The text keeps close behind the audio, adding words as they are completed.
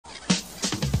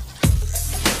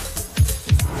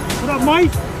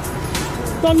Mike.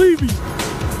 Don't leave me.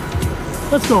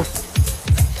 Let's go.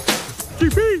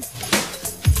 GP.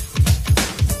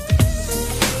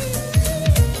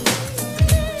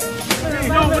 Hey,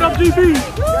 yo, what up, GP?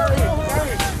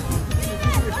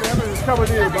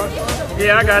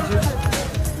 Yeah, I got you.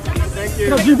 Thank you.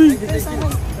 What up, GP?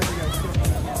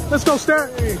 Let's go, Stack.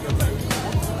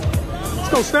 Let's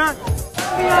go, Stack.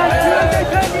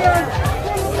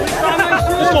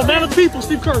 Let's go, man of the people,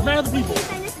 Steph Curry, man of the people.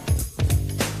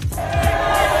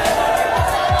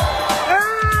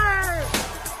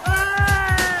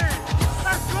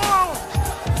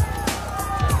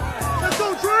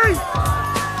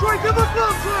 Trey, give us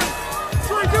love, Trey!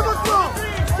 Trey, give us love!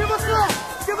 Give us love!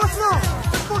 Give us love!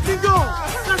 Let's fucking go!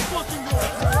 Let's fucking go!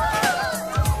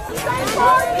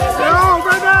 Yo,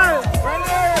 Brandon!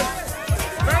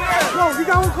 Yo, you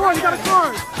got one card, you got a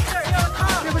card!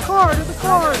 Here's a card, here's a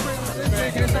card!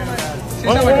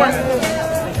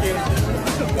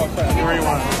 Where you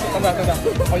want? Come back.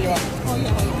 Oh, you want?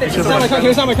 Can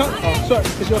you sign my cup? Oh, sorry.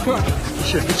 It's your cup. Good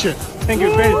shit, good shit. Thank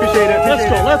you, great. Appreciate it.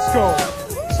 Let's go.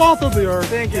 Salt of the earth.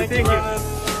 Thank you.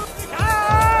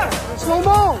 Slow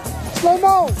mo! Slow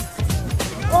mo!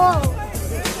 Oh!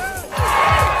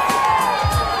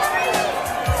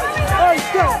 Hey,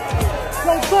 Steph!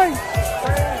 Yo, Trey!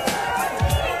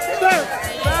 Steph!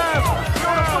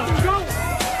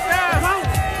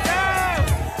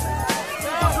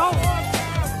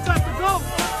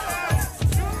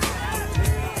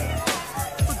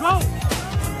 Go!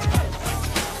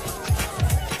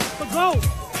 Go!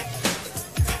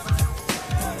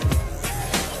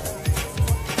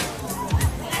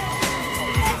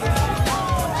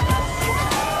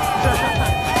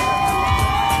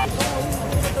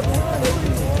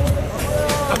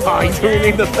 Oh, he's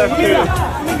doing the Steph Curry.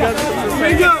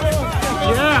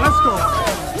 Yeah, let's go.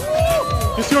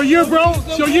 It's your year, bro.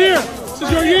 It's your year. This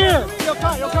is your year. Yo,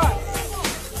 cut.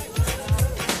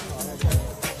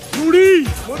 Moody.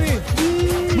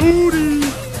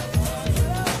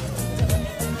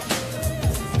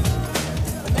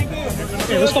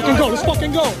 Okay, let's fucking go.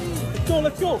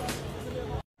 Let's go.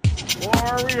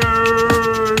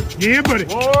 Warriors. Yeah, buddy.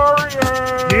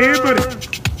 Warriors.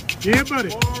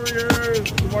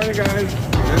 Good morning, guys.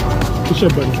 Good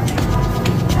shit, buddy.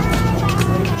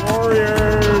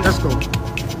 Warriors. Let's go.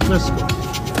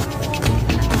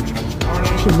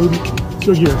 Shit, Moody. It's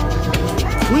your year.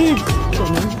 Wiggs. What's up,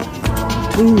 man?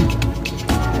 Boom.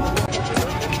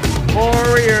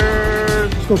 Warriors.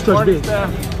 Let's go stretch big.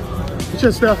 Good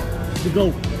shit, Steph. The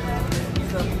GOAT.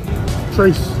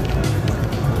 Trace.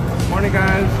 Morning,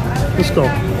 guys. Let's go.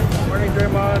 Morning,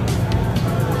 Draymond.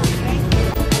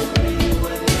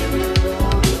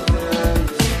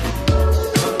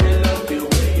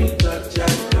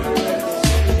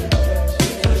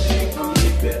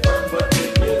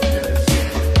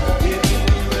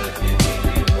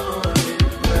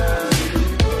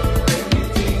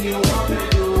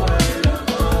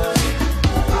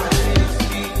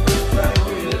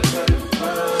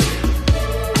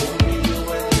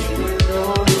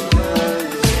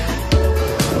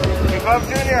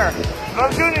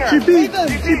 Love Junior.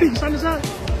 GP, sign this out.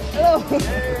 Hello.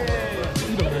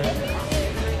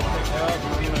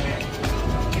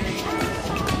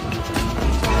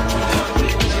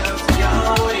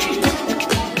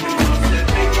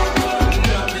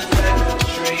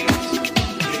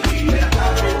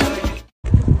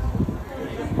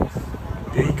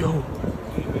 There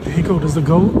you go. There's the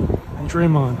GOAT and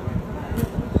Draymond.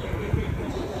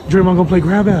 Draymond gonna play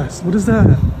grab ass. What is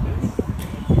that?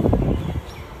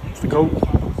 It's the GOAT.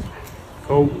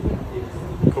 Go.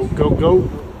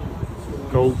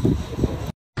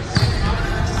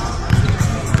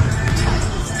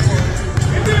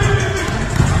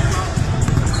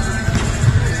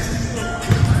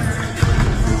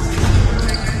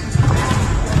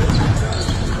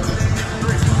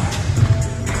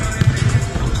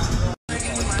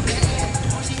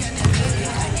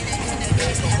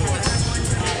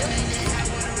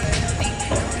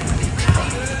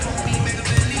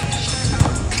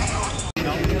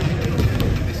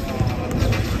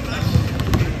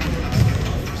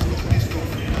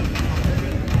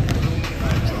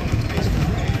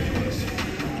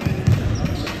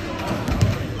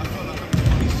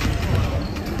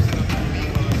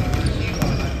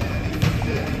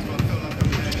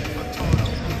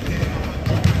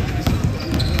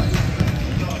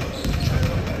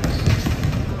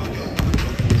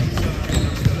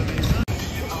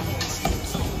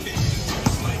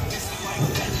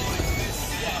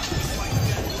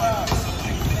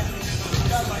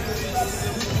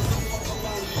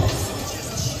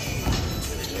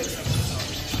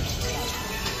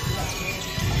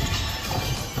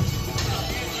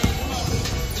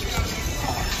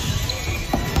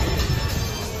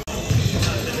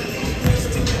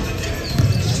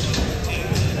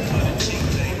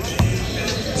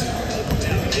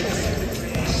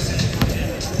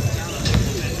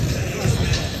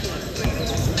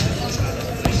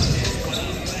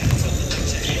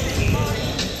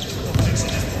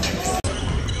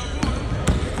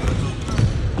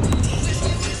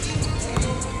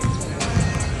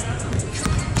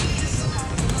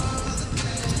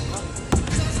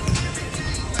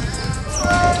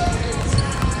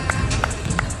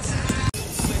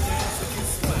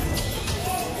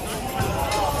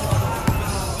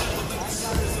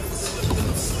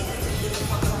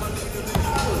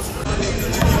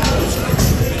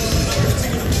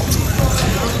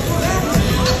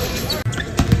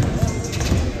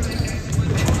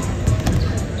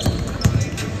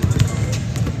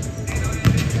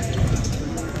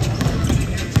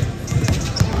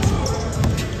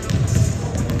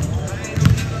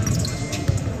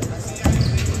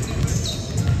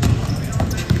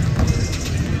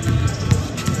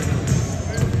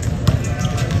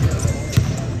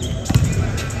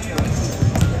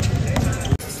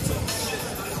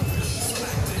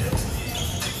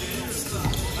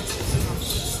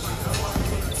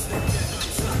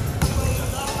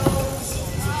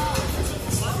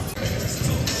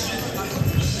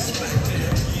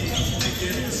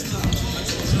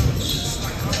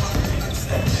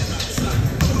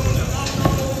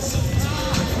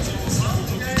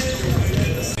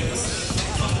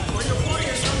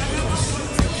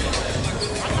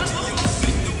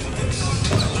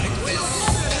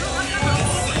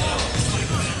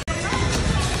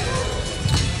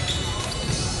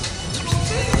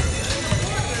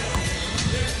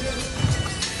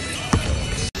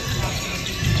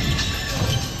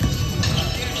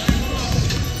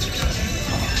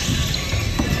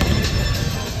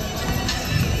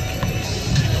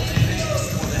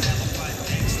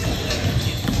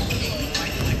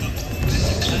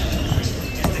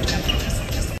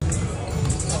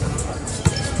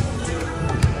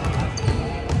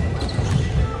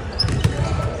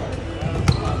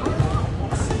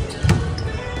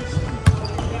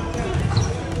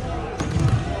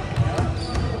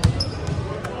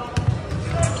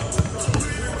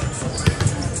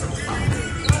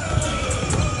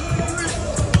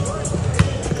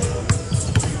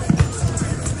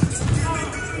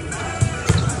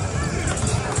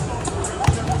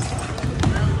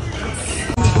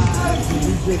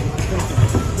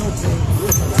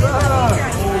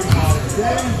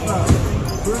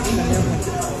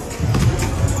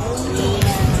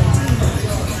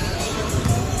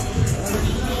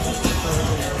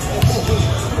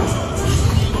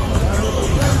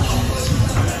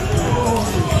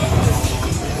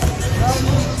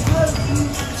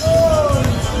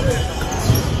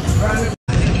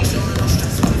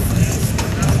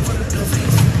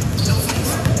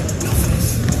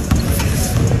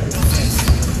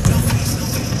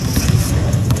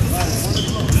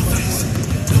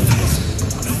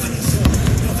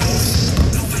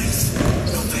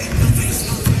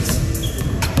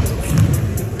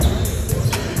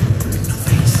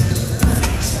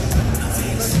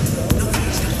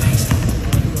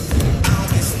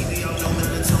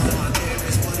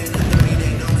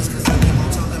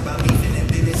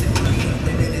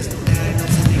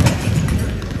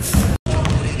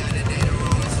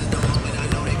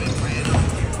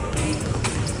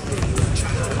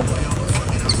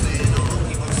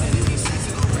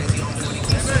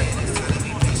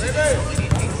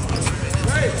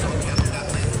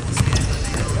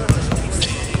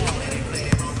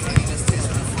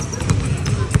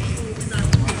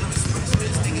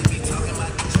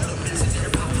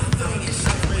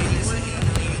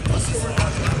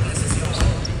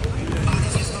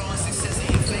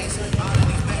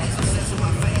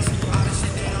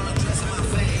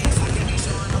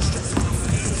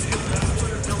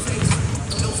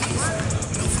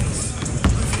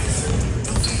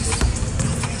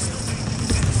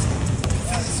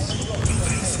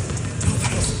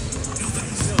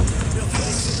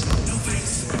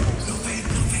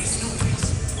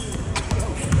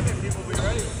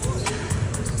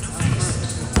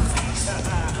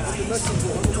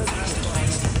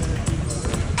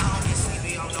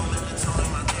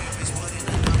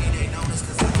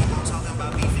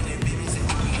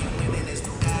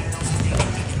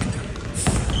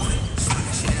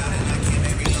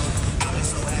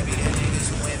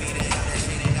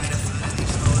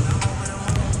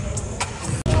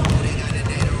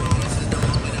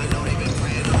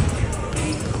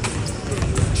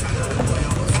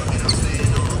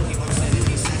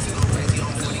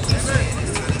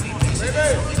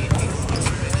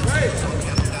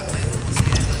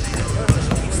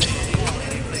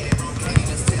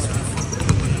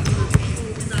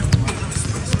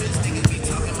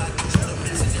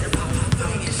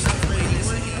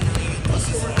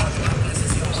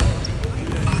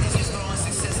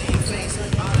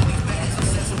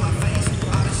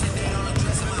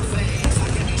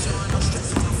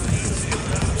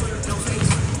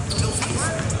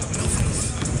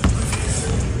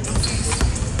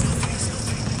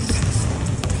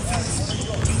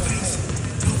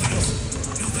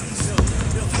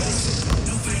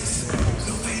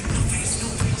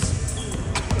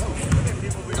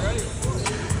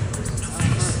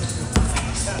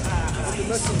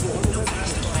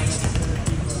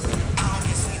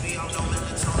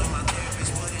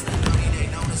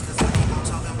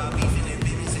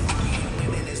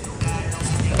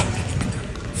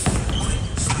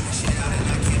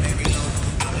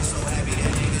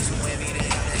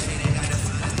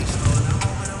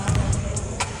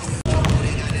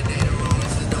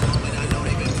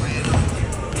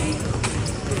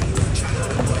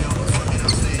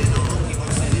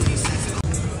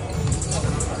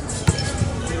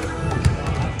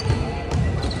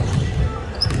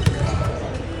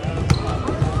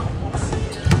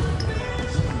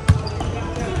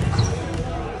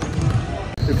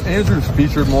 Andrew's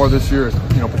featured more this year as,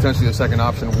 potentially a second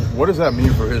option. What does that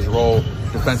mean for his role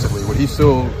defensively? Would he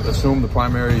still assume the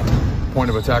primary point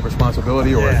of attack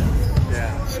responsibility? Or?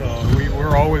 Yeah. So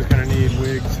we're always going to need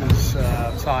Wiggs'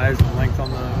 size and length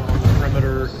on the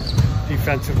perimeter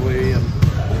defensively, and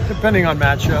depending on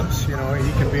matchups,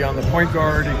 he can be on the point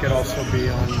guard. He could also be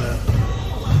on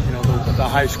the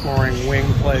high-scoring wing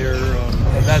player.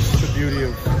 And that's the beauty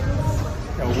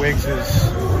of Wiggs'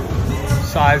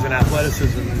 size and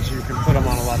athleticism, is you can put him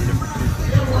on a lot of different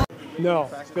people. No,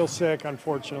 still sick,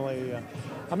 unfortunately.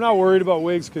 I'm not worried about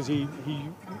Wiggs because he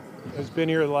has been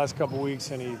here the last couple of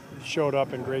weeks and he showed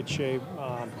up in great shape.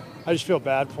 I just feel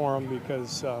bad for him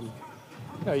because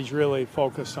he's really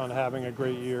focused on having a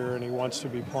great year and he wants to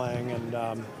be playing.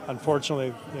 And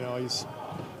unfortunately, his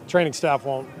training staff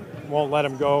won't let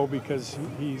him go because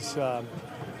he's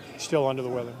still under the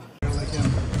weather.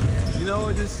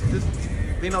 Just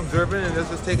being observant and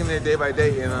just taking it day by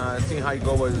day and seeing how you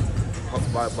go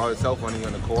by yourself on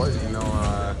the court.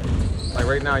 Like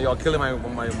right now, y'all killing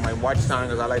my watch time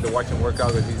because I like to watch him work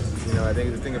out because he's, I think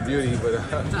it's a thing of beauty.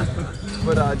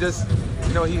 But just,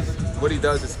 he's what he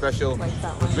does is special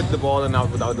with the ball and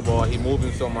not without the ball. He's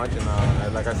moving so much,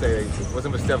 and like I say, if it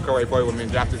wasn't for Steph Curry, probably would have been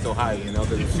drafted so high, you know,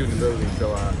 because he's shooting ability.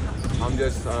 So I'm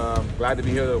just glad to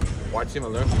be here to watch him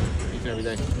and learn from him each and every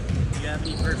day. Do you have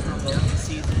any personal goals this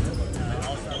season?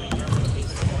 Also,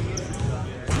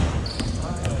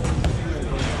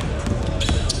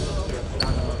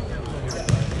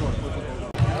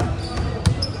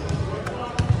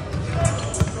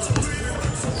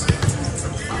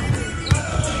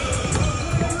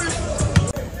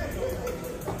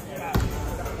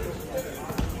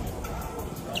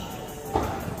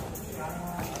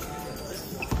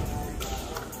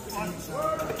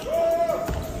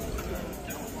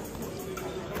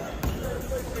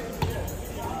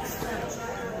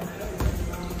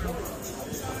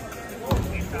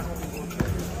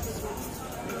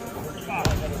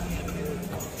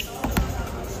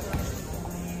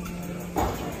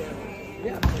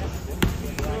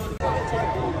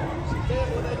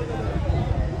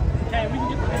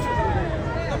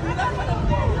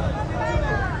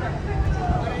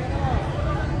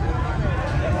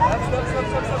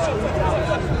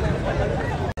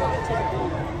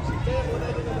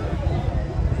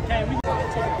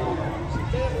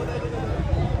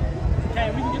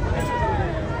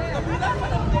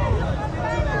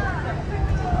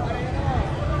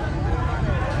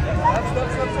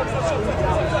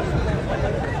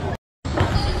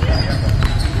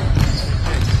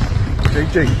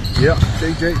 JJ, yeah,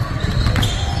 JJ.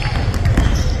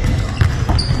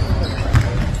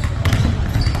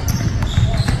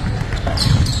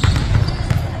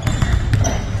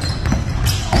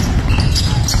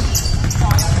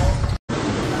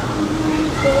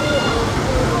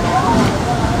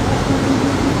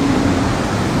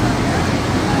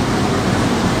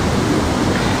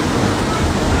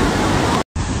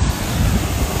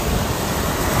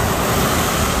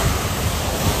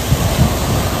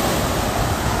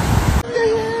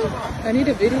 I need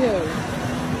a video.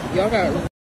 Y'all got